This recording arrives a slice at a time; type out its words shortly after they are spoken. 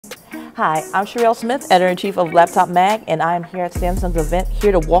Hi, I'm Sherelle Smith, Editor-in-Chief of Laptop Mag, and I'm here at Samsung's event,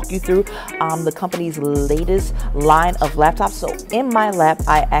 here to walk you through the company's latest line of laptops. So in my lap,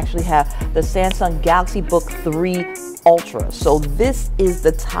 I actually have the Samsung Galaxy Book 3 Ultra. So this is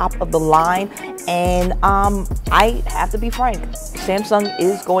the top of the line, and I have to be frank, Samsung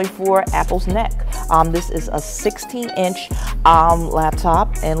is going for Apple's neck. This is a 16-inch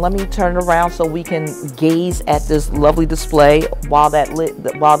laptop, and let me turn it around so we can gaze at this lovely display. While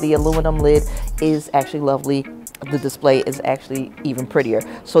the aluminum lid is actually lovely, the display is actually even prettier.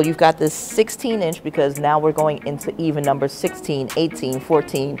 So you've got this 16-inch, because now we're going into even numbers: 16, 18,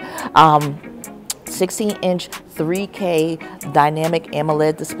 14. 16-inch 3K dynamic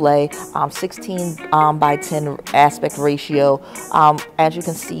AMOLED display, 16 by 10 aspect ratio. As you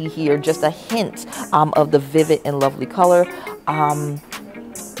can see here, just a hint of the vivid and lovely color.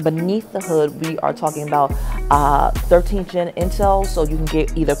 Beneath the hood, we are talking about 13th gen Intel, so you can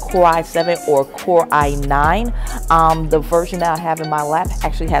get either Core i7 or Core i9. The version that I have in my lap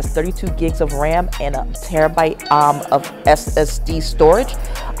actually has 32 gigs of RAM and a terabyte of SSD storage.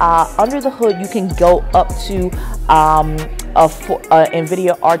 Under the hood, you can go up to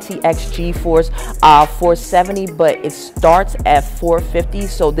NVIDIA RTX GeForce 470, but it starts at 450.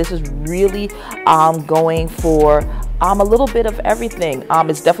 So this is really going for a little bit of everything.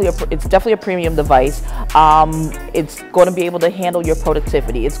 It's definitely a premium device. It's going to be able to handle your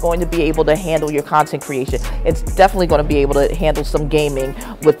productivity. It's going to be able to handle your content creation. It's definitely going to be able to handle some gaming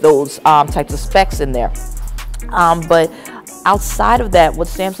with those types of specs in there. But outside of that, what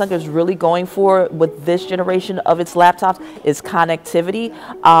Samsung is really going for with this generation of its laptops is connectivity.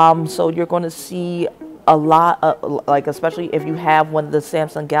 So you're going to see a lot, especially if you have one of the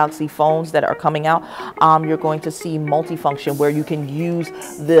Samsung Galaxy phones that are coming out, you're going to see multifunction, where you can use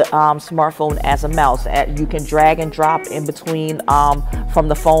the smartphone as a mouse. You can drag and drop in between from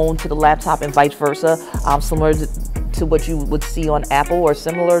the phone to the laptop and vice versa, similar to what you would see on Apple, or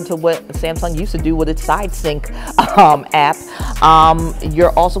similar to what Samsung used to do with its Side Sync app.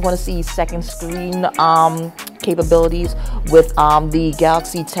 You're also going to see second screen capabilities with the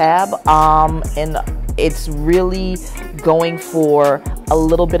Galaxy Tab, and it's really going for a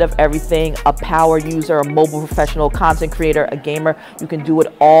little bit of everything: a power user, a mobile professional, content creator, a gamer. You can do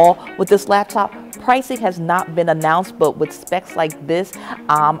it all with this laptop. Pricing has not been announced, but with specs like this,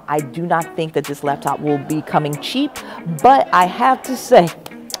 I do not think that this laptop will be coming cheap. But I have to say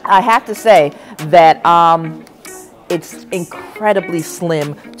that it's incredibly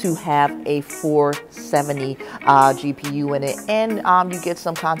slim to have a 470 GPU in it, and you get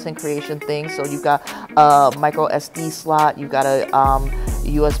some content creation things. So you've got a micro SD slot, you've got a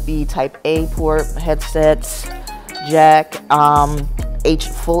USB Type A port, headsets, jack,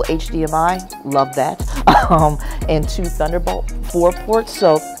 full HDMI, love that, and 2 Thunderbolt 4 ports.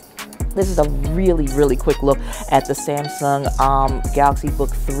 So this is a really quick look at the Samsung Galaxy Book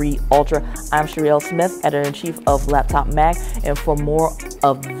 3 Ultra. I'm Sherelle Smith, Editor-in-Chief of Laptop Mag, and for more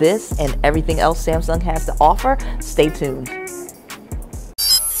of this and everything else Samsung has to offer, stay tuned.